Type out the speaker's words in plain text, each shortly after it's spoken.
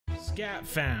Scat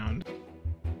found.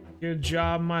 Good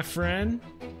job, my friend.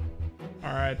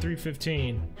 All right,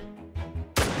 315.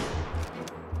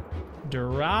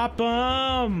 Drop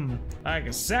him like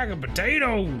a sack of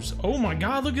potatoes. Oh my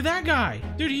God, look at that guy.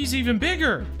 Dude, he's even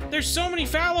bigger. There's so many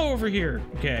fallow over here.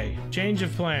 Okay, change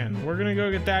of plan. We're gonna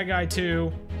go get that guy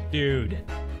too. Dude,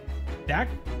 that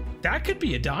could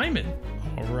be a diamond.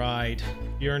 All right,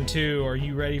 Bjorn 2, are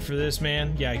you ready for this,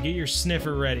 man? Yeah, get your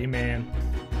sniffer ready, man.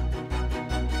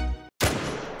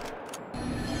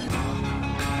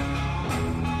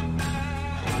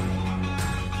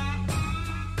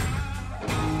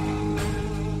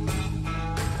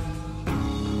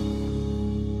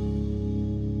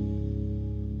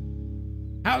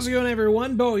 How's it going,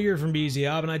 everyone? Bo here from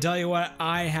bzhub, and I tell you what,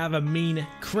 I have a mean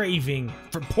craving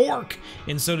for pork,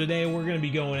 and so today we're going to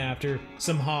be going after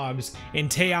some hogs in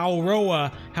Te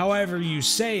Awaroa, however you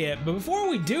say it. But before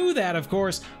we do that, of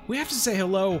course, we have to say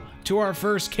hello to our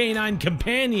first canine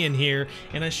companion here,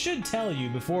 and I should tell you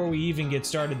before we even get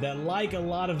started that, like a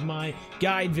lot of my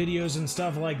guide videos and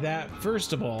stuff like that,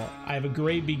 first of all, I have a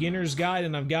great beginner's guide,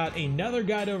 and I've got another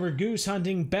guide over goose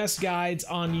hunting best guides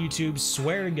on YouTube,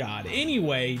 swear to God.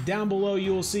 Anyway, down below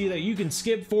you will see that you can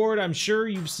skip forward. I'm sure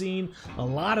you've seen a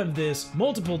lot of this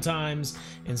multiple times,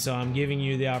 and so I'm giving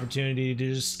you the opportunity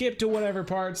to just skip to whatever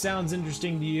part sounds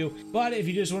interesting to you. But if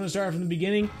you just want to start from the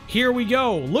beginning, here we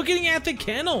go. Looking at the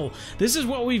kennel, this is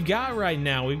what we've got right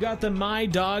now. We've got the my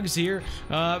dogs here.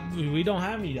 We don't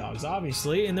have any dogs,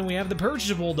 obviously, and then we have the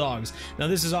purchasable dogs. Now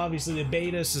this is obviously the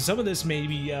beta, so some of this may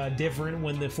be different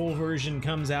when the full version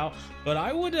comes out, but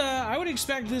I would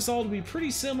expect this all to be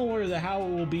pretty similar to how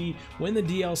it will be when the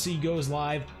DLC goes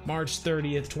live March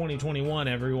 30th, 2021,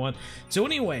 everyone. So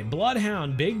anyway,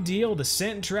 Bloodhound, big deal. The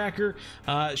scent tracker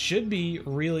should be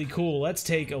really cool. Let's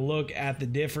take a look at the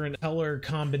different color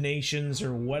combinations,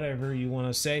 or whatever you want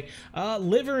to say.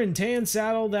 Liver and tan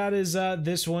saddle, that is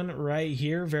this one right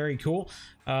here. Very cool.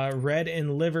 Red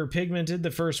and liver pigmented,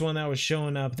 the first one that was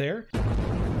showing up there.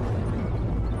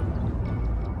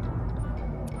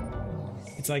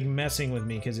 It's like messing with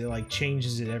me because it like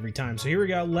changes it every time. So here we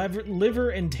go,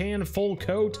 liver and tan full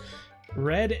coat,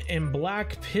 red and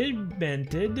black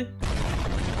pigmented.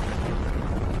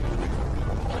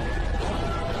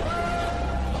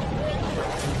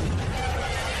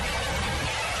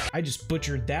 I just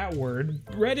butchered that word.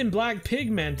 Red and black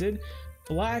pigmented,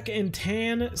 black and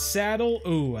tan saddle.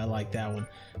 Ooh, I like that one.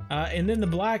 And then the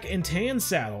black and tan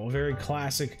saddle, very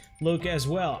classic look as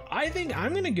well. I think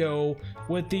I'm gonna go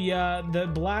with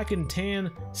the black and tan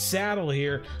saddle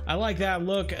here. I like that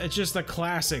look. It's just the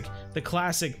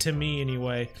classic to me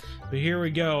anyway. But here we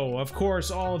go. Of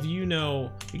course, all of you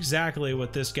know exactly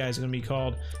what this guy's gonna be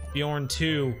called. Bjorn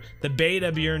 2, the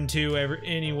beta Bjorn 2.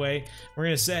 Anyway, we're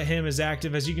gonna set him as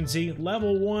active. As you can see,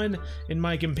 level 1 in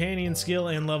my companion skill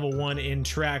and level 1 in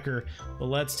tracker. But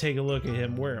let's take a look at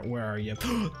him. Where are you?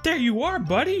 There you are,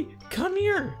 buddy. Come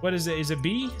here. What is it? Is it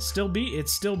B? Still B?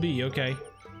 It's still B. Okay.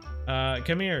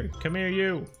 Come here. Come here,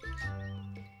 you.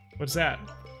 What's that?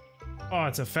 Oh,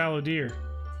 it's a fallow deer.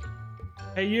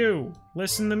 Hey, you.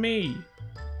 Listen to me.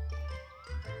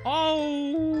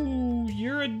 Oh,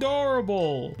 you're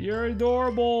adorable. You're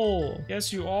adorable.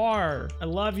 Yes, you are. I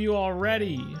love you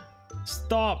already.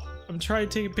 Stop. I'm trying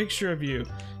to take a picture of you.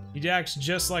 He acts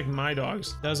just like my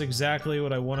dogs. Does exactly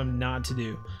what I want him not to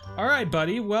do. All right,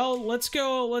 buddy. Well, let's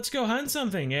go hunt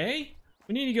something, eh?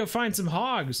 We need to go find some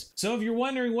hogs. So if you're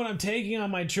wondering what I'm taking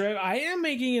on my trip, I am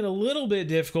making it a little bit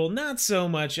difficult. Not so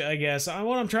much, I guess.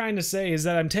 What I'm trying to say is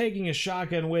that I'm taking a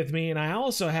shotgun with me, and I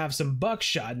also have some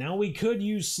buckshot. Now, we could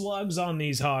use slugs on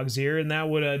these hogs here, and that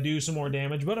would do some more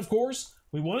damage. But of course,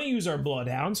 we want to use our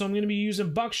Bloodhound, so I'm going to be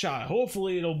using buckshot.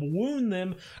 Hopefully, it'll wound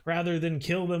them rather than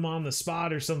kill them on the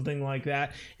spot or something like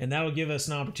that. And that will give us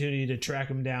an opportunity to track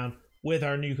them down with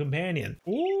our new companion.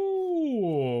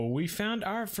 Ooh, we found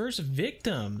our first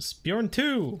victims. Bjorn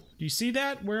 2, do you see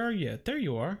that? Where are you? There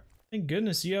you are. Thank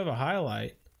goodness you have a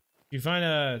highlight. You find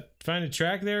a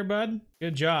track there, bud?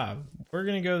 Good job. We're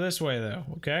gonna go this way though,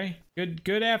 okay?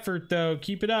 Good effort though.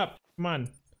 Keep it up. Come on.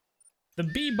 The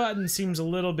B button seems a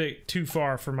little bit too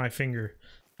far for my finger.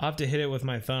 I'll have to hit it with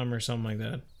my thumb or something like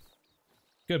that.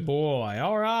 Good boy.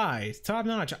 All right. Top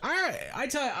notch. I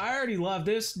tell you, I already love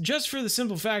this just for the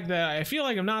simple fact that I feel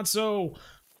like I'm not so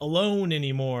alone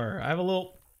anymore. I have a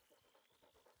little...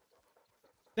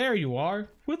 There you are.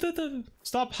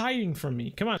 Stop hiding from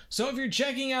me. Come on. So if you're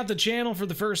checking out the channel for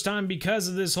the first time because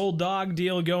of this whole dog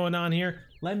deal going on here,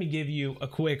 let me give you a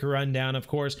quick rundown. Of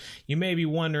course, you may be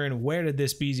wondering, where did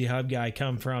this bzhub guy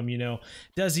come from? You know,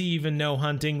 does he even know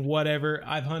hunting? Whatever.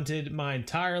 I've hunted my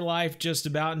entire life, just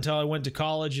about, until I went to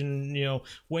college and, you know,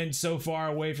 went so far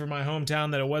away from my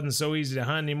hometown that it wasn't so easy to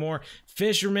hunt anymore.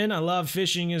 Fisherman, I love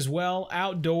fishing as well.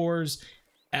 Outdoors.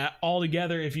 All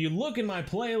together, if you look in my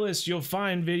playlist, you'll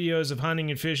find videos of hunting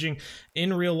and fishing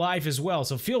in real life as well,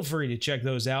 so feel free to check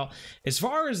those out. As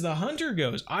far as the Hunter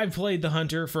goes, I've played the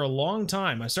Hunter for a long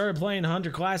time. I started playing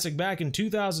Hunter Classic back in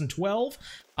 2012.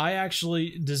 I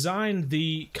actually designed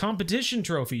the competition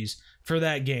trophies for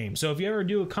that game, so if you ever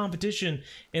do a competition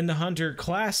in the Hunter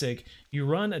Classic, you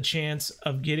run a chance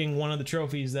of getting one of the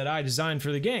trophies that I designed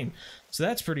for the game, so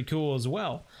that's pretty cool as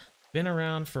well. Been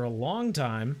around for a long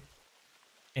time.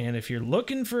 And if you're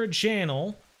looking for a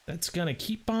channel that's gonna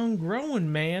keep on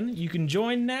growing, man, you can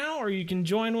join now, or you can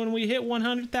join when we hit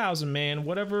 100,000, man.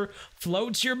 Whatever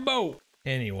floats your boat.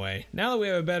 Anyway, now that we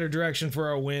have a better direction for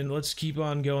our wind, let's keep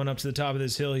on going up to the top of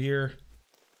this hill here.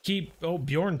 Oh,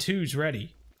 Bjorn 2's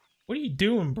ready. What are you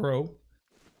doing, bro?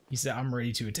 He said, I'm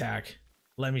ready to attack.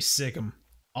 Let me sick him.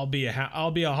 I'll be a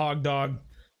hog dog.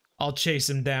 I'll chase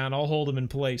him down. I'll hold him in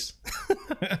place.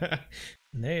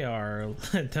 They are...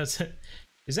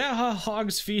 Is that how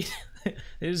hogs feed?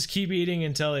 They just keep eating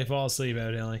until they fall asleep,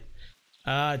 evidently.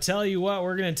 Tell you what,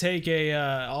 we're gonna take a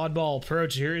oddball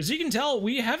approach here. As you can tell,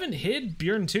 we haven't hid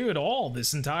Bjorn 2 at all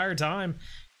this entire time.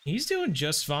 He's doing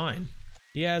just fine.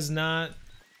 He has not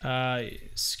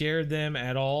scared them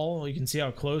at all. You can see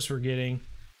how close we're getting.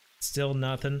 Still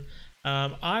nothing.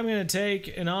 I'm gonna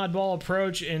take an oddball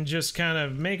approach and just kind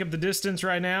of make up the distance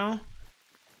right now.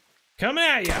 Coming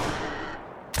at ya!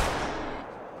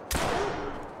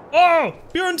 Oh!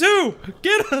 Bjorn 2!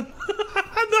 Get him!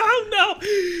 No!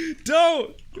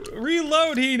 Don't!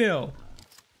 Reload, Henil!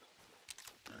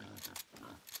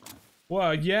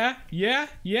 What, yeah?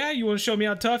 You wanna show me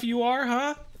how tough you are,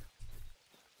 huh?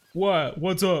 What?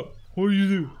 What's up? What do you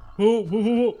do?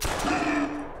 Whoa.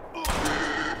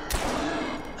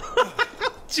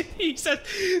 Jesus!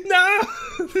 No!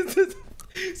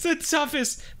 It's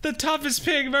the toughest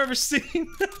pig I've ever seen.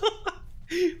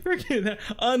 Freaking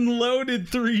unloaded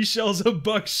 3 shells of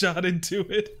buckshot into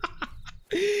it.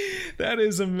 That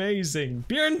is amazing.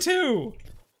 Bjorn 2,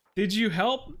 did you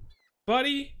help,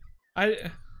 buddy?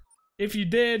 If you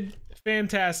did,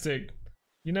 fantastic.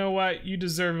 You know what? You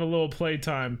deserve a little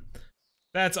playtime.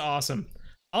 That's awesome.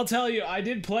 I'll tell you, I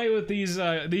did play with these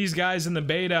guys in the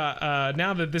beta.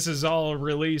 Now that this is all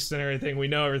released and everything, we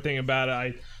know everything about it.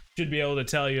 I should be able to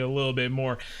tell you a little bit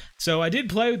more. So I did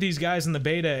play with these guys in the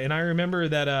beta, and I remember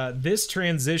that this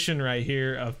transition right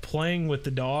here of playing with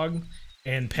the dog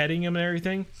and petting him and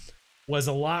everything was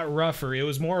a lot rougher. It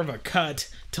was more of a cut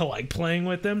to like playing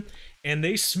with them, and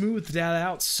they smoothed that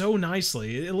out so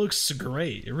nicely. It looks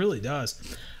great. It really does.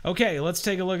 Okay, let's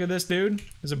take a look at this dude.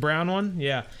 Is a brown one?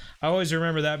 Yeah, I always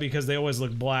remember that because they always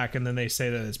look black, and then they say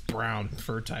that it's brown,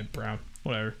 fur type brown,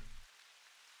 whatever.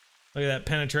 Look at that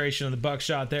penetration of the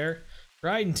buckshot there,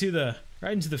 right into the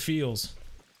feels,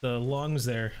 the lungs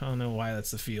there. I don't know why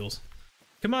that's the feels.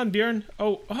 Come on, Bjorn.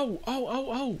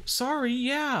 Oh. Sorry.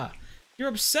 Yeah, you're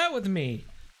upset with me.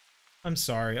 I'm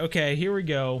sorry. Okay, here we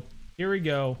go.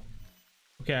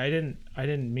 Okay, I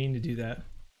didn't mean to do that,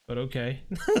 but okay.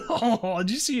 Oh,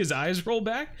 did you see his eyes roll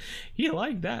back? He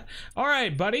liked that. All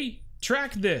right, buddy,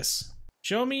 track this.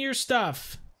 Show me your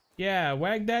stuff. Yeah,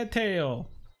 wag that tail.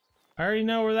 I already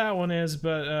know where that one is,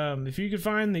 but if you could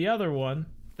find the other one,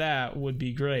 that would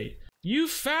be great. You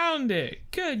found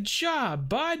it! Good job,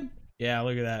 bud! Yeah,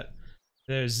 look at that.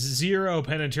 There's 0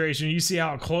 penetration. You see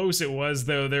how close it was,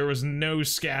 though. There was no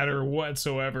scatter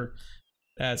whatsoever.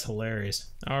 That's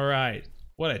hilarious. Alright.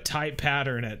 What a tight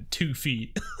pattern at 2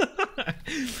 feet.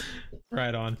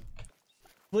 Right on.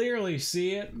 Clearly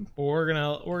see it, but we're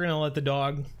gonna let the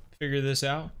dog figure this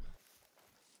out.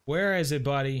 Where is it,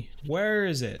 buddy? Where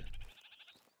is it?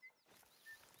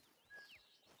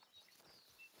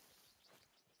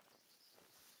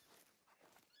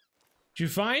 Did you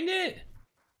find it?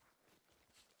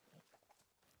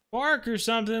 Bark or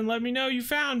something, let me know you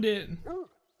found it.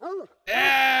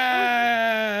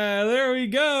 Yeah, there we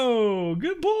go.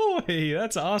 Good boy.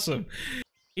 That's awesome.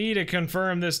 To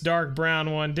confirm this dark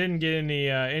brown one didn't get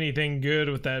anything good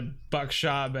with that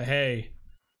buckshot, but hey,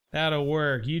 that'll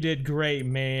work. You did great,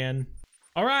 man.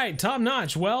 All right, top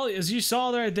notch. Well, as you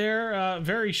saw right there,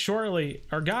 very shortly,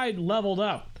 our guy leveled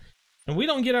up. And we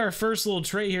don't get our first little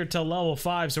trait here till level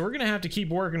 5, so we're gonna have to keep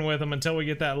working with him until we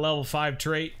get that level 5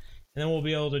 trait. and then we'll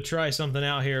be able to try something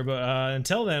out here. But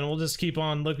until then, we'll just keep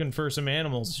on looking for some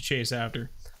animals to chase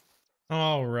after.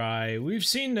 All right, we've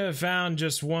seemed to have found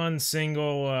just one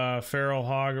single feral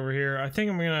hog over here. I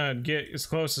think I'm gonna get as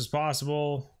close as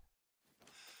possible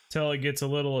till it gets a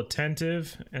little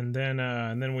attentive, and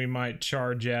then we might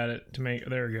charge at it to make.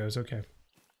 There it goes. Okay.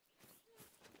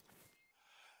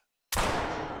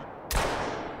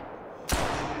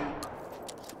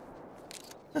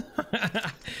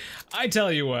 I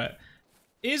tell you what,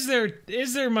 is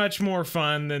there much more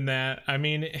fun than that? I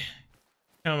mean,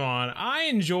 come on. I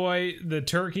enjoy the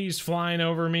turkeys flying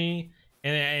over me,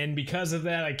 and because of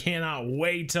that, I cannot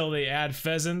wait till they add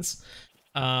pheasants.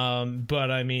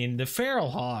 But I mean, the feral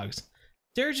hogs,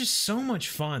 they're just so much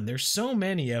fun. There's so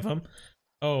many of them.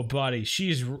 Oh, buddy,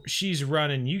 she's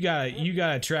running. You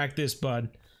gotta track this, bud.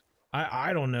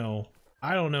 I don't know.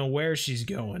 I don't know where she's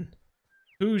going.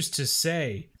 Who's to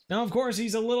say? Now, of course,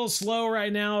 he's a little slow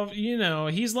right now. You know,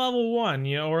 he's level 1,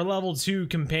 you know, or level 2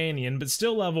 companion, but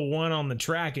still level 1 on the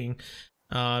tracking.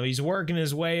 He's working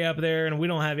his way up there, and we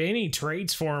don't have any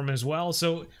traits for him as well.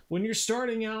 So when you're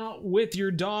starting out with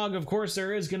your dog, of course,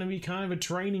 there is going to be kind of a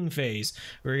training phase.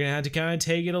 We're going to have to kind of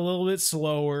take it a little bit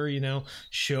slower, you know,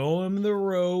 show him the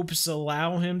ropes,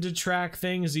 allow him to track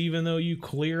things, even though you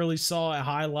clearly saw it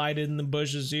highlighted in the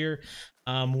bushes here.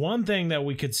 One thing that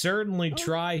we could certainly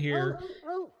try here.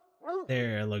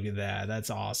 There, look at that. That's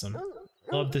awesome.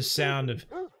 Love the sound of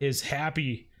his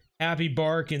happy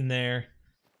bark in there.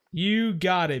 You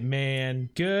got it, man.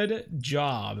 Good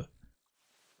job.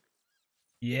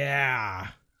 Yeah.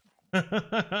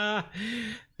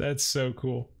 That's so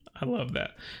cool. I love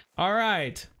that. All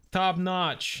right, top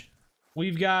notch.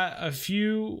 We've got a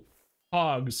few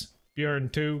hogs. Bjorn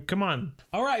 2, come on.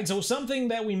 All right, so something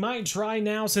that we might try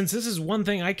now, since this is one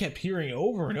thing I kept hearing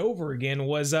over and over again,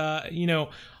 was, you know,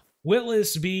 will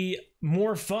this be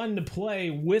more fun to play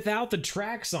without the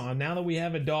tracks on, now that we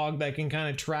have a dog that can kind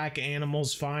of track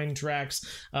animals, find tracks,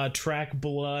 track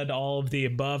blood, all of the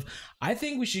above? I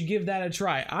think we should give that a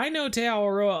try. I know Te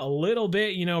Awaroa a little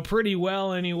bit, you know, pretty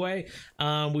well anyway.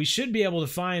 We should be able to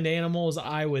find animals,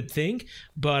 I would think,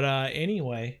 but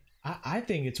anyway, I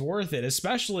think it's worth it,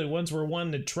 especially once we're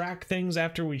wanting to track things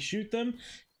after we shoot them.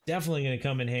 Definitely going to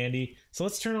come in handy. So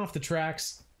let's turn off the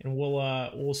tracks, and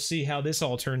we'll see how this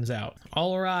all turns out.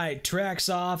 All right, tracks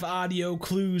off, audio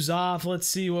clues off. Let's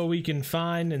see what we can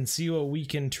find and see what we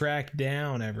can track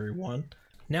down, everyone.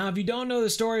 Now, if you don't know the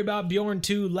story about Bjorn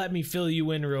 2, let me fill you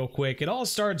in real quick. It all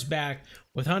starts back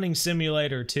with Hunting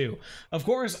Simulator 2. Of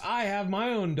course, I have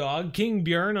my own dog, King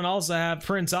Bjorn, and also have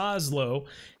Prince Oslo,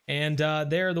 and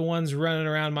they're the ones running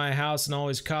around my house and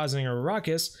always causing a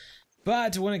ruckus.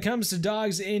 But when it comes to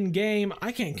dogs in game,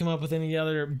 I can't come up with any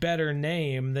other better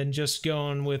name than just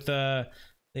going with the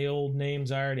old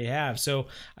names I already have. So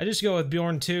I just go with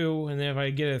Bjorn 2, and then if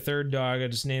I get a third dog, I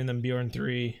just name them Bjorn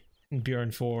 3 and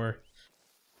Bjorn 4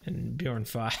 and Bjorn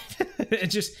 5.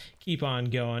 And just keep on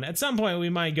going. At some point, we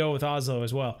might go with Oslo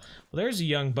as well. Well, there's a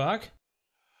young buck.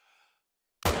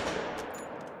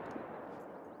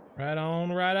 Right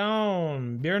on, right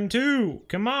on. Bjorn 2,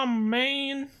 come on,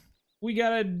 man. We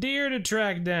got a deer to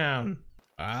track down.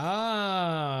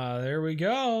 Ah, there we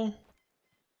go.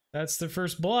 That's the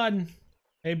first blood.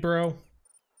 Hey, bro.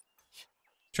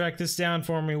 Track this down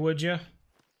for me, would you?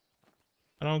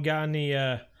 I don't got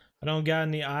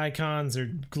any icons or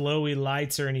glowy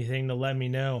lights or anything to let me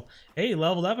know. Hey, he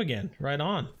leveled up again. Right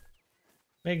on.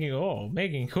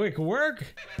 Making quick work.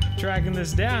 Tracking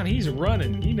this down. He's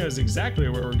running. He knows exactly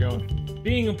where we're going.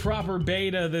 Being a proper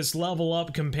beta, this level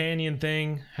up companion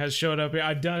thing has showed up here.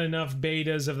 I've done enough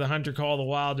betas of the Hunter Call of the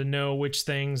Wild to know which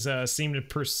things seem to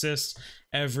persist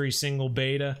every single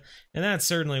beta, and that's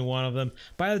certainly one of them.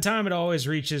 By the time it always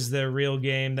reaches the real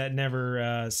game, that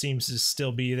never seems to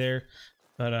still be there.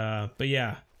 But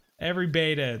yeah, every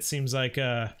beta, it seems like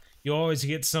you always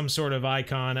get some sort of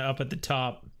icon up at the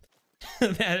top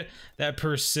that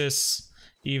persists,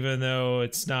 even though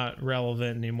it's not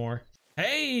relevant anymore.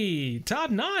 Hey,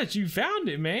 top notch, you found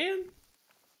it, man.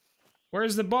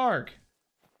 Where's the bark?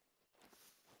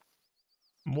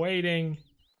 I'm waiting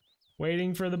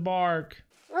for the bark.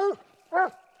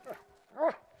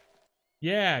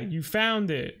 Yeah, you found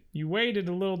it. You waited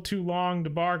a little too long to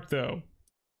bark, though.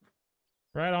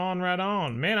 Right on, right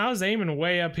on. Man, I was aiming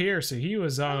way up here, so he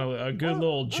was on a good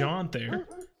little jaunt there.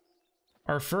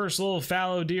 Our first little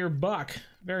fallow deer buck.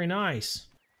 Very nice.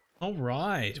 All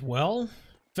right, well,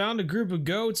 found a group of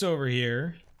goats over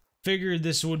here. Figured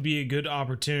this would be a good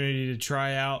opportunity to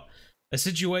try out a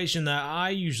situation that I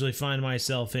usually find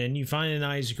myself in. You find a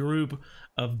nice group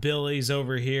of billies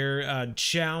over here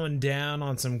chowing down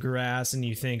on some grass, and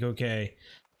you think, okay,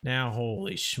 Now,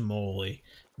 holy schmoly.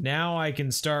 Now I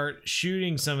can start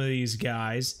shooting some of these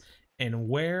guys. And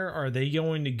where are they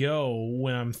going to go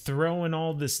when I'm throwing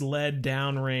all this lead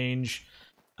downrange?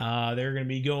 They're going to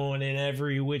be going in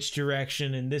every which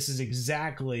direction, and this is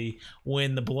exactly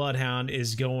when the Bloodhound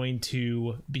is going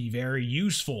to be very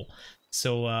useful.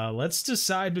 So let's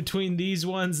decide between these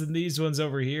ones and these ones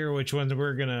over here, which ones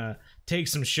we're going to take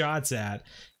some shots at,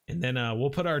 and then we'll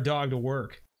put our dog to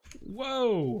work.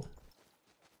 Whoa!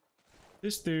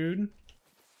 This dude.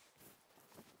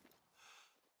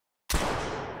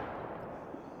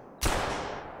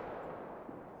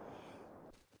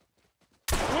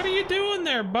 What are you doing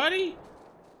there, buddy?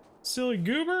 Silly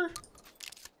goober.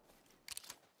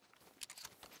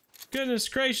 Goodness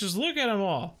gracious, look at them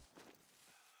all.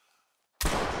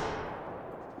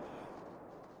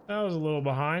 That was a little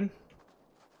behind.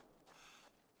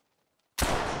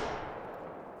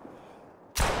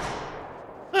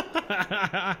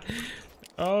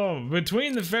 Oh,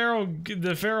 between the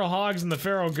feral hogs and the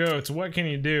feral goats, what can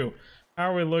you do?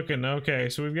 How are we looking? Okay,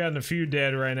 so we've gotten a few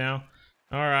dead right now.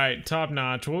 All right, top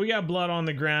notch. Well, we got blood on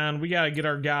the ground. We gotta get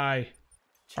our guy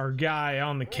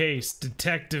on the case,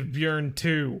 Detective Bjorn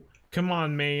 2. Come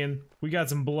on, man. We got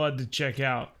some blood to check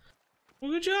out.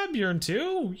 Well, good job, Bjorn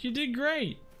 2. You did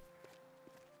great.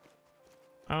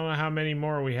 I don't know how many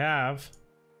more we have.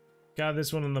 Got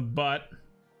this one in the butt.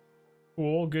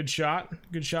 Cool, good shot.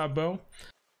 Good shot, Bo.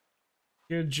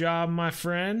 Good job, my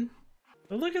friend.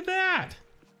 But look at that.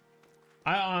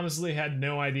 I honestly had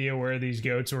no idea where these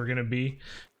goats were gonna be.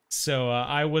 So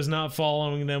I was not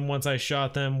following them once I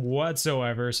shot them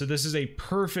whatsoever. So this is a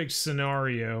perfect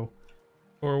scenario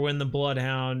for when the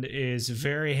Bloodhound is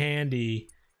very handy.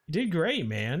 You did great,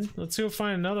 man. Let's go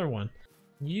find another one.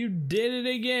 You did it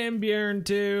again, Bjorn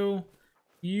 2.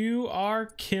 You are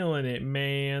killing it,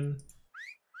 man.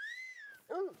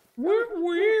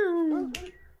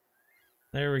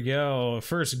 There we go.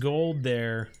 First gold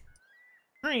there.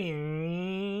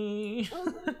 That's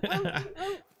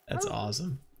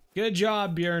awesome. Good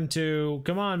job, Bjorn 2.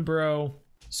 Come on, bro.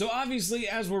 So obviously,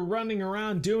 as we're running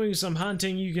around doing some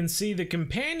hunting, you can see the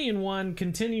companion one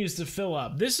continues to fill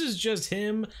up. This is just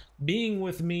him being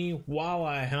with me while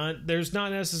I hunt. There's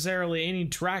not necessarily any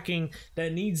tracking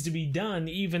that needs to be done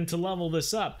even to level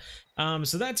this up.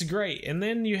 So that's great. And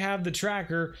then you have the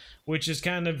tracker, which is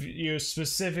kind of, you know,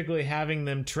 specifically having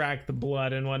them track the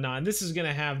blood and whatnot. And this is going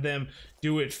to have them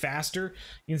do it faster.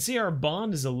 You can see our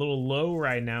bond is a little low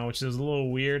right now, which is a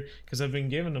little weird because I've been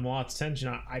giving him lots of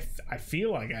attention. I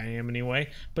feel like I am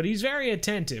anyway, but he's very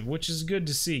attentive, which is good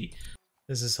to see.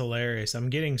 This is hilarious.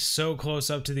 I'm getting so close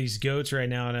up to these goats right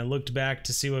now, and I looked back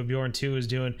to see what Bjorn 2 was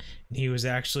doing, and he was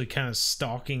actually kind of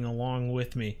stalking along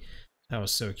with me. That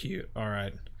was so cute. All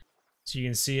right. So you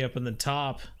can see up in the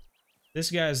top,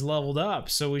 this guy's leveled up,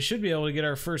 so we should be able to get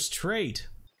our first trait.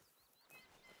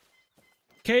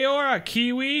 Kaora,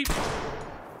 Kiwi!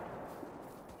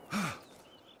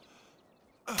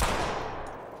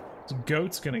 This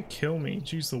goat's gonna kill me.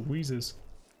 Jeez Louises.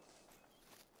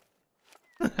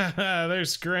 They're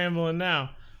scrambling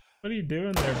now. What are you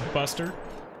doing there, Buster?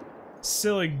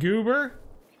 Silly goober.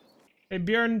 Hey,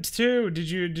 Bjorn 2, did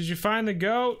you find the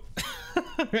goat?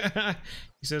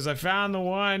 He says, I found the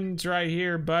one. It's right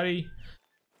here, buddy.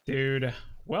 Dude,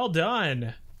 well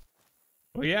done.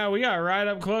 Well, yeah, we got right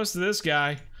up close to this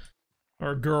guy.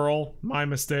 Or girl. My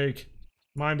mistake.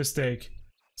 My mistake.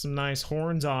 Some nice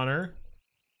horns on her.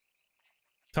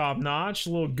 Top notch,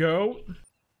 little goat.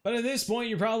 But at this point,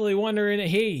 you're probably wondering,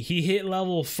 hey, he hit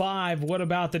level 5. What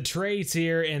about the traits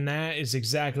here? And that is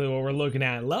exactly what we're looking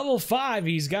at. Level 5,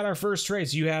 he's got our first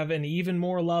traits. You have an even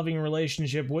more loving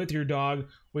relationship with your dog,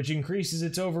 which increases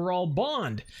its overall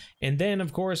bond. And then,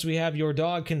 of course, we have your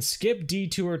dog can skip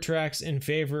detour tracks in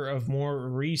favor of more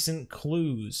recent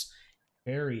clues.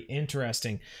 Very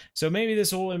interesting. So maybe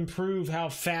this will improve how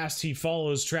fast he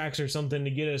follows tracks or something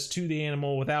to get us to the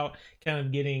animal without kind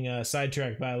of getting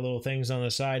sidetracked by little things on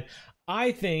the side.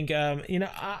 I think, you know,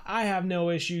 I have no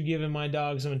issue giving my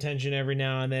dog some attention every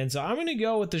now and then. So I'm going to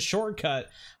go with the shortcut.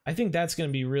 I think that's going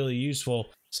to be really useful.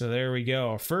 So there we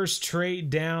go. First trait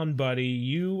down, buddy.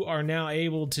 You are now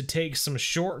able to take some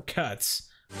shortcuts.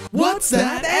 What's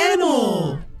that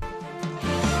animal?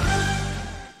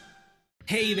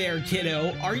 Hey there,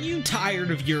 kiddo. Are you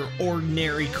tired of your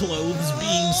ordinary clothes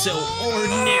being so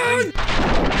ordinary?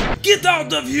 Get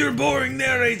out of here, boring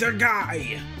narrator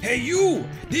guy! Hey you!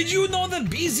 Did you know that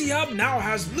bzhub now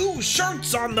has new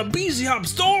shirts on the bzhub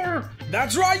store?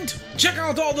 That's right! Check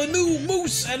out all the new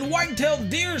moose and white-tailed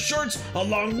deer shirts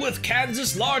along with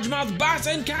Kansas largemouth bass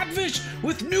and catfish,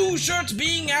 with new shirts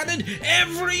being added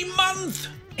every month!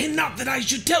 And not that I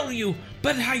should tell you,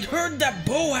 but I heard that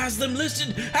Bo has them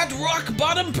listed at rock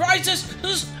bottom prices.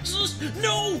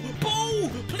 No, Bo,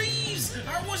 please.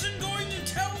 I wasn't going to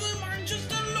tell them. I'm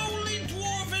just a lowly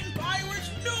dwarven pirate.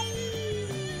 No.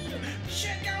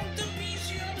 Check out the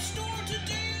bzhub store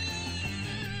today.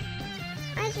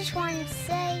 I just wanted to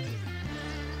say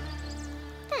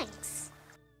thanks.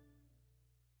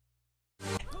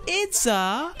 It's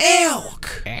a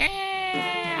Elk.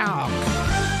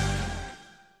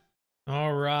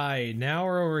 All right, now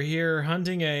we're over here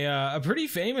hunting a pretty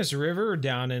famous river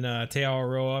down in Te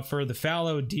Awaroa for the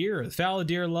fallow deer. The fallow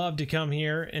deer love to come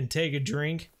here and take a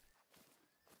drink.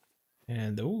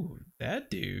 And oh, that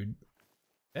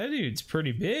dude's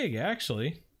pretty big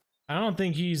actually. I don't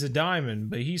think he's a diamond,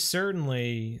 but he's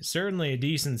certainly a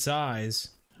decent size.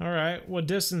 All right, what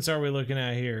distance are we looking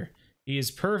at here? He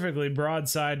is perfectly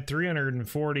broadside,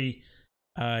 340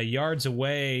 yards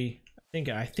away.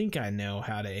 I think I know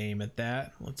how to aim at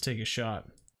that. Let's take a shot.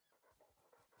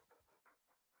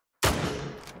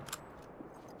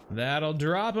 That'll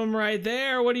drop him right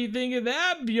there. What do you think of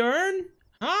that, Bjorn?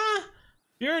 Huh?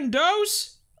 Bjorn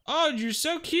Dose? Oh, you're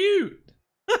so cute.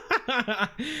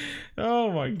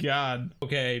 Oh my god.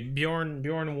 Okay, Bjorn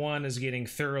 1 is getting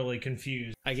thoroughly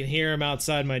confused. I can hear him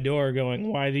outside my door going,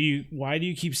 why do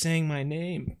you keep saying my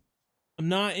name? I'm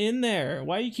not in there.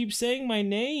 Why do you keep saying my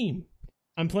name?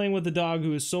 I'm playing with a dog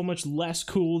who is so much less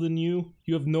cool than you.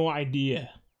 You have no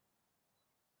idea.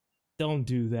 Don't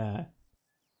do that.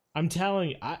 I'm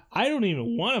telling you, I don't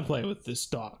even want to play with this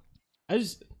dog.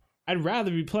 I'd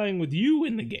rather be playing with you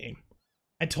in the game.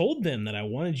 I told them that I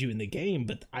wanted you in the game,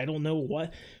 but I don't know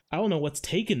what's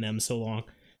taken them so long.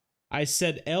 I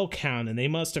said elk hound and they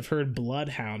must have heard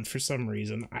bloodhound for some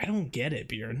reason. I don't get it,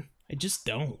 Bjorn. I just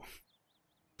don't.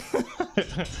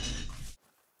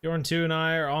 Bjorn 2 and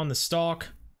I are on the stalk.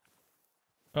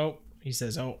 Oh, he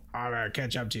says, oh, I better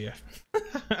catch up to you.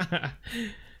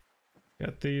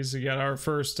 Got these, we got our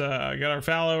first, got our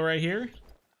fallow right here.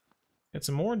 Got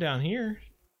some more down here.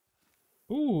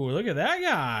 Ooh, look at that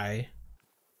guy.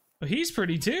 Well, he's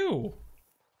pretty too.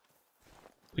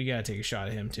 We gotta take a shot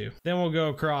at him too. Then we'll go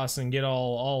across and get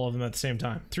all of them at the same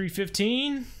time.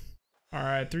 315. All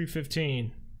right,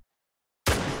 315.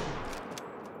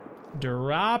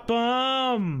 Drop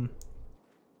him!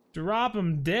 Drop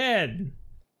him dead.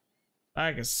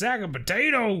 Like a sack of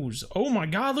potatoes. Oh my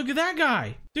god, look at that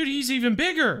guy. Dude, he's even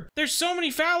bigger. There's so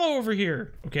many fallow over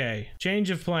here. Okay, change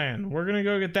of plan. We're gonna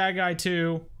go get that guy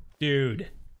too. Dude,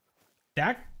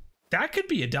 that could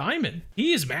be a diamond.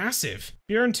 He is massive.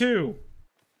 Bjorn 2,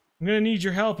 I'm gonna need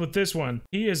your help with this one.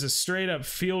 He is a straight up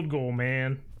field goal,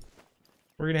 man.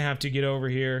 We're gonna have to get over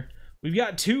here. We've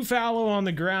got 2 fallow on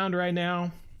the ground right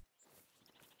now.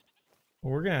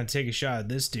 We're gonna take a shot at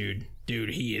this dude. Dude,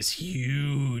 he is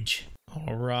huge.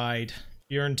 All right,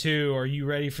 Bjorn 2, are you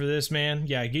ready for this, man?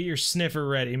 Yeah, get your sniffer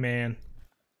ready, man.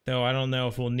 Though I don't know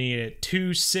if we'll need it.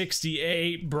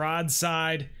 268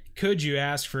 broadside. Could you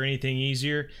ask for anything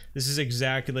easier? This is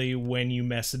exactly when you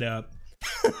mess it up.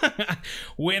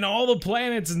 When all the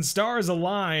planets and stars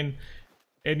align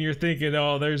and you're thinking,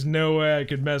 oh, there's no way I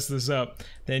could mess this up.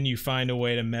 Then you find a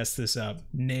way to mess this up.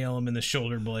 Nail him in the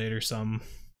shoulder blade or something.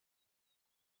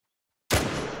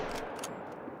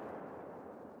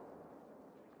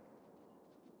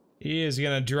 He is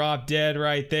gonna drop dead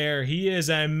right there. He is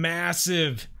a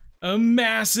massive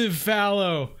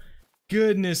fallow.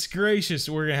 Goodness gracious.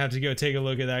 We're gonna have to go take a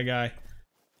look at that guy.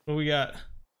 What we got?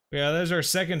 Yeah, there's our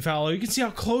second fallow. You can see how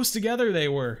close together they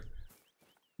were.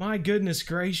 My goodness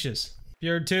gracious.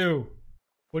 Bjorn 2,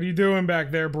 what are you doing back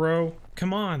there, bro?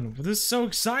 Come on, this is so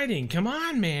exciting. Come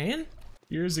on, man.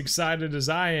 You're as excited as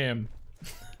I am.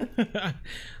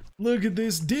 Look at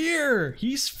this deer.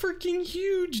 He's freaking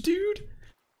huge, dude.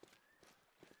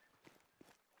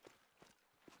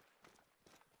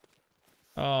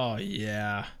 Oh,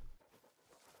 yeah.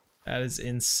 That is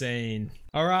insane.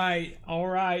 All right,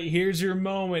 here's your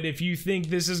moment. If you think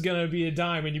this is gonna be a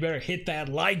diamond, you better hit that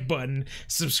like button.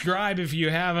 Subscribe if you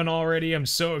haven't already. I'm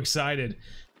so excited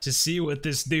to see what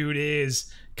this dude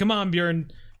is. Come on,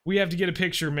 Bjorn. We have to get a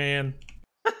picture, man.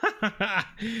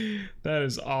 That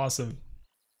is awesome.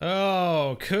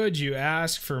 Oh, could you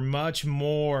ask for much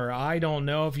more? I don't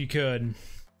know if you could.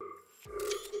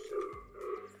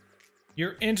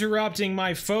 You're interrupting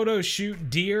my photo shoot,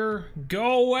 dear.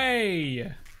 Go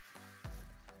away.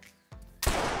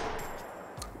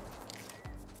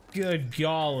 Good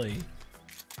golly.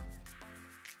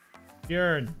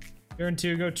 Bjorn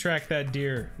 2, go track that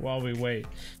deer while we wait.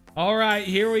 All right,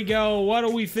 here we go. What do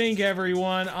we think,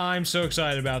 everyone? I'm so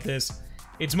excited about this.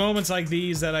 It's moments like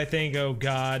these that I think, oh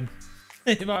God,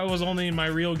 If I was only in my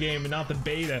real game and not the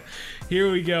beta.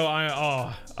 Here we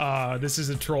go. This is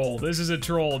a troll. This is a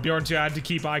troll. Bjorn 2, I had to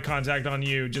keep eye contact on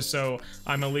you just so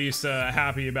I'm at least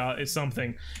happy about it.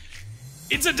 Something.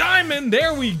 It's a diamond.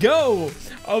 There we go.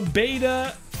 A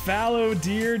beta fallow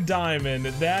deer diamond.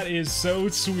 That is so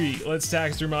sweet. Let's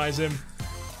taxidermize him.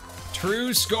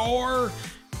 True score.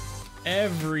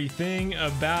 Everything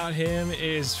about him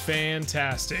is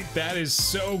fantastic. That is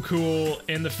so cool,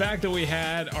 and the fact that we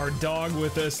had our dog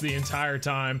with us the entire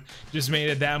time just made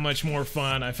it that much more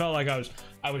fun. I felt like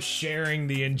I was sharing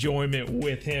the enjoyment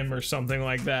with him or something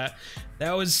like that.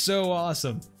 That was so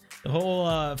awesome. The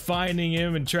whole finding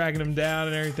him and tracking him down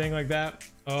and everything like that.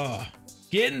 Oh,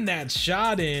 getting that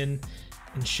shot in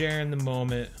and sharing the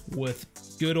moment with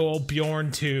good old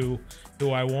Bjorn 2, who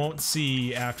I won't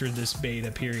see after this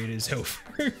beta period is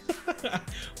over.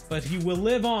 But he will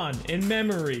live on in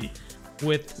memory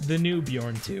with the new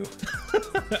Bjorn 2.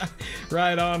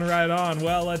 Right on, right on.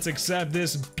 Well, let's accept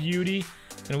this beauty.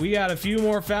 And we got a few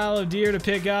more fallow deer to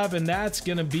pick up, and that's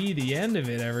gonna be the end of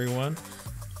it, everyone.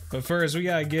 But first, we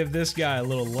gotta give this guy a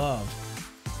little love.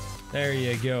 There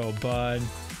you go, bud.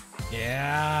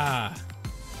 Yeah.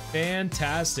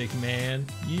 Fantastic, man.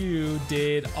 You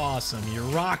did awesome. You're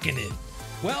rocking it.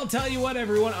 Well, tell you what,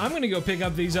 everyone, I'm gonna go pick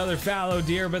up these other fallow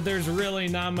deer, but there's really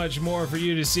not much more for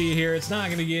you to see here. It's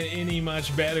not gonna get any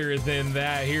much better than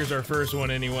that. Here's our first one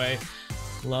anyway.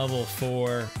 Level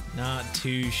 4, not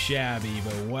too shabby,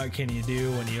 but what can you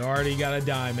do when you already got a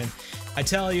diamond? I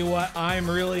tell you what, I'm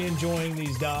really enjoying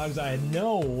these dogs. I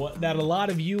know that a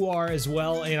lot of you are as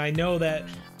well, and I know that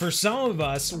for some of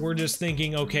us, we're just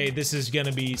thinking, okay, this is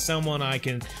gonna be someone I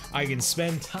can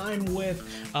spend time with.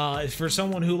 For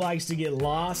someone who likes to get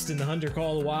lost in the Hunter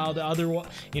Call of the Wild,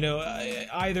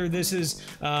 either this is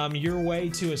your way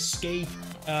to escape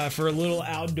for a little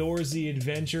outdoorsy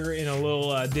adventure in a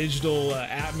little digital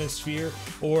atmosphere,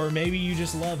 or maybe you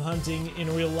just love hunting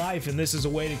in real life, and this is a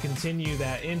way to continue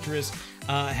that interest.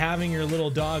 Having your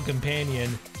little dog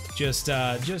companion just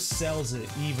sells it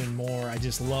even more. I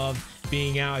just love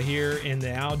being out here in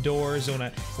the outdoors.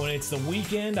 When it's the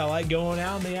weekend, I like going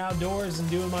out in the outdoors and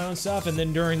doing my own stuff, and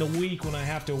then during the week when I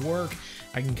have to work,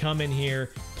 I can come in here,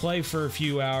 play for a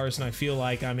few hours, and I feel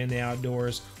like I'm in the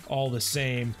outdoors all the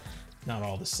same. Not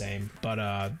all the same,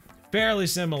 but fairly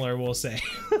similar, we'll say.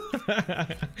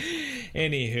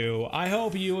 Anywho, I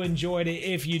hope you enjoyed it.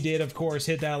 If you did, of course,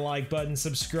 hit that like button,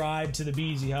 subscribe to the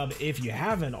bzhub if you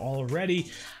haven't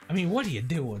already. I mean, what are you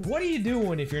doing? What are you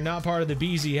doing if you're not part of the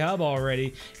bzhub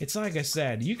already? It's like I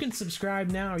said, you can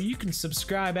subscribe now, or you can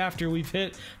subscribe after we've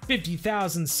hit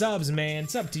 50,000 subs, man.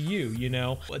 It's up to you, you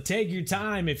know. But take your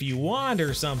time if you want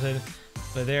or something.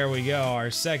 But there we go, our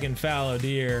second fallow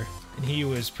deer. And he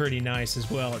was pretty nice as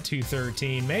well at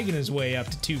 213, making his way up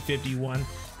to 251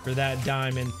 for that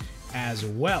diamond as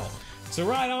well. So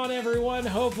right on, everyone.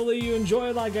 Hopefully you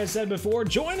enjoyed. Like I said before,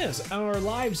 join us on our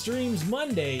live streams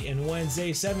Monday and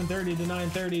Wednesday, 7:30 to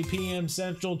 9:30 p.m.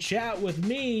 Central. Chat with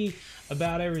me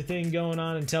about everything going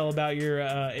on and tell about your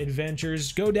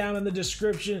adventures. Go down in the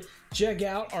description. Check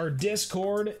out our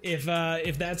Discord if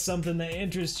that's something that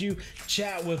interests you.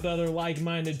 Chat with other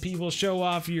like-minded people. Show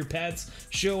off your pets.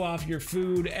 Show off your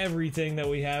food. Everything that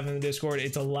we have in the Discord.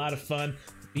 It's a lot of fun.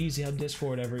 bzhub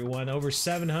Discord, everyone. Over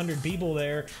 700 people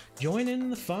there. Join in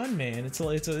the fun, man.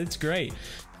 It's great.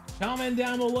 Comment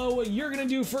down below what you're gonna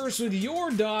do first with your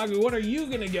dog. What are you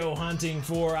gonna go hunting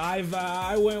for?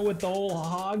 I went with the whole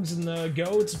hogs and the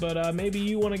goats, but maybe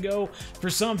you want to go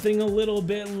for something a little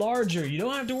bit larger. You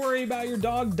don't have to worry about your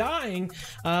dog dying,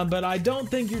 but I don't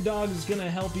think your dog is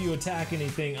gonna help you attack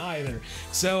anything either.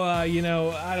 So you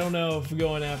know, I don't know if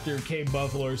going after Cape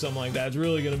Buffalo or something like that is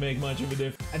really gonna make much of a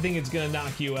difference. I think it's gonna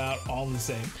knock you out all the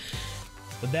same.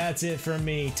 But that's it from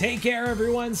me. Take care,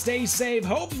 everyone. Stay safe.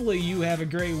 Hopefully you have a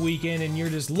great weekend and you're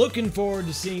just looking forward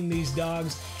to seeing these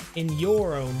dogs in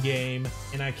your own game.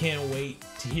 And I can't wait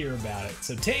to hear about it.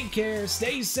 So take care,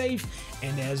 stay safe,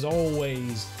 and as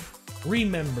always,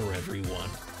 remember,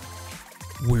 everyone,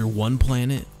 we're one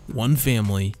planet, one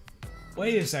family.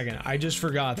 Wait a second. I just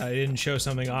forgot that I didn't show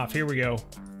something off. Here we go.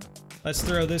 Let's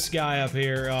throw this guy up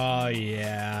here. Oh,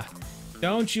 yeah.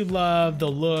 Don't you love the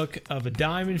look of a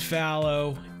diamond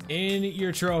fallow in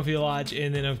your trophy lodge?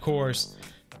 And then, of course,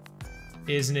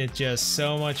 isn't it just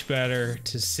so much better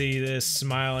to see this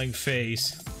smiling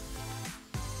face?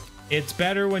 It's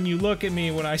better when you look at me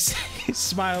when I say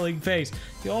smiling face.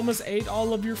 You almost ate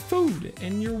all of your food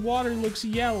and your water looks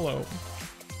yellow.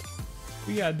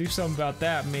 We gotta do something about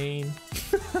that, man.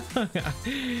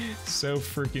 So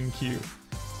freaking cute.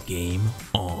 Game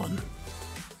on.